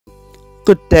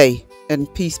Good day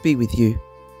and peace be with you.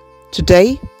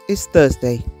 Today is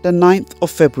Thursday, the 9th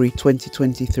of February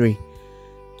 2023.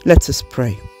 Let us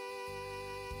pray.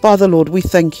 Father Lord, we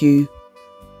thank you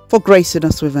for gracing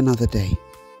us with another day.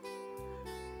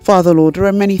 Father Lord, there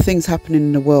are many things happening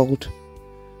in the world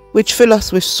which fill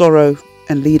us with sorrow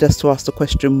and lead us to ask the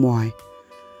question why.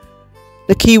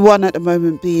 The key one at the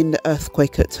moment being the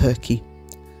earthquake at Turkey.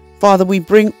 Father, we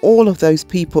bring all of those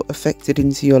people affected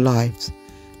into your lives.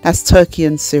 That's Turkey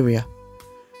and Syria.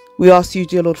 We ask you,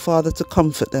 dear Lord Father, to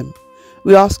comfort them.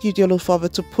 We ask you, dear Lord Father,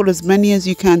 to pull as many as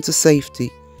you can to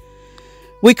safety.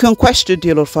 We can question,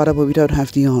 dear Lord Father, but we don't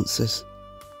have the answers.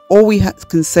 All we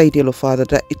can say, dear Lord Father,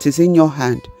 that it is in your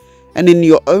hand, and in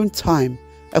your own time,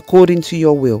 according to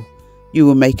your will, you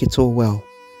will make it all well.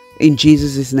 In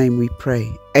Jesus' name we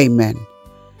pray. Amen.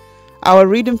 Our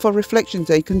reading for Reflection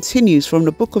Day continues from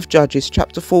the book of Judges,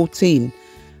 chapter 14,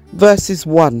 verses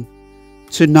 1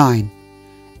 to 9.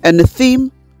 And the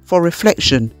theme for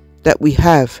reflection that we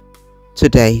have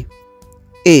today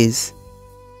is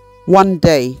one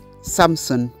day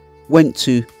Samson went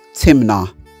to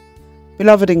Timnah.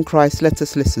 Beloved in Christ, let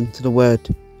us listen to the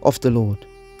word of the Lord.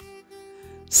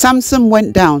 Samson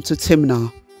went down to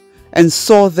Timnah and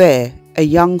saw there a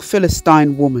young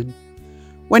Philistine woman.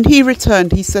 When he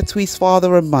returned, he said to his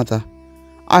father and mother,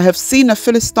 I have seen a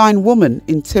Philistine woman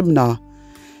in Timnah.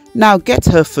 Now get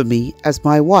her for me as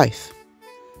my wife.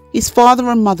 His father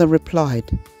and mother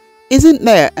replied, Isn't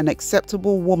there an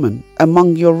acceptable woman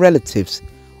among your relatives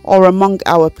or among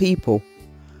our people?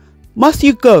 Must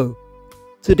you go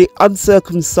to the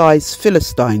uncircumcised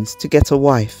Philistines to get a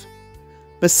wife?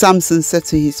 But Samson said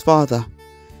to his father,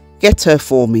 Get her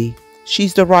for me.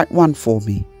 She's the right one for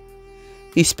me.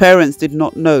 His parents did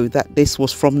not know that this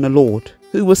was from the Lord,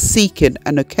 who was seeking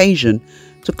an occasion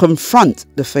to confront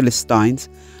the Philistines,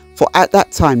 for at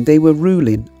that time they were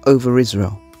ruling over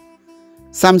Israel.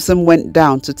 Samson went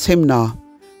down to Timnah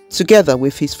together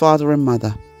with his father and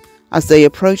mother. As they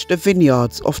approached the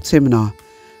vineyards of Timnah,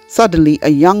 suddenly a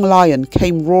young lion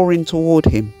came roaring toward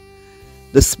him.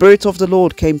 The Spirit of the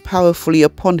Lord came powerfully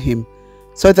upon him,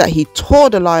 so that he tore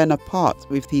the lion apart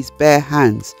with his bare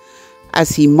hands,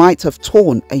 as he might have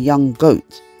torn a young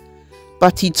goat.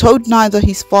 But he told neither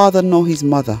his father nor his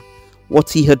mother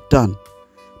what he had done.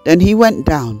 Then he went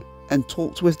down and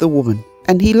talked with the woman,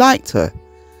 and he liked her.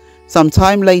 Some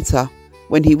time later,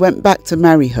 when he went back to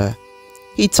marry her,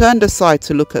 he turned aside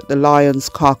to look at the lion's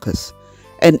carcass,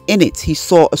 and in it he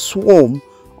saw a swarm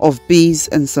of bees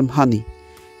and some honey.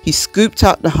 He scooped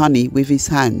out the honey with his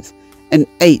hands and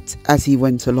ate as he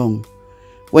went along.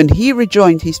 When he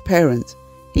rejoined his parents,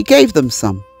 he gave them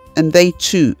some, and they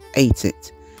too ate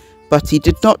it. But he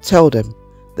did not tell them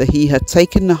that he had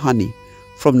taken the honey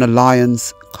from the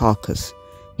lion's carcass.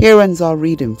 Here ends our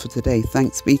reading for today.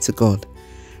 Thanks be to God.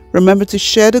 Remember to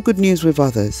share the good news with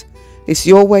others. It's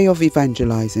your way of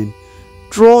evangelizing.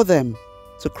 Draw them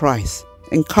to Christ.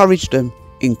 Encourage them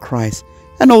in Christ.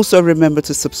 And also remember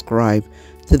to subscribe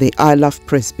to the I Love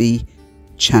Presby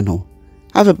channel.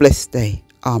 Have a blessed day.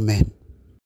 Amen.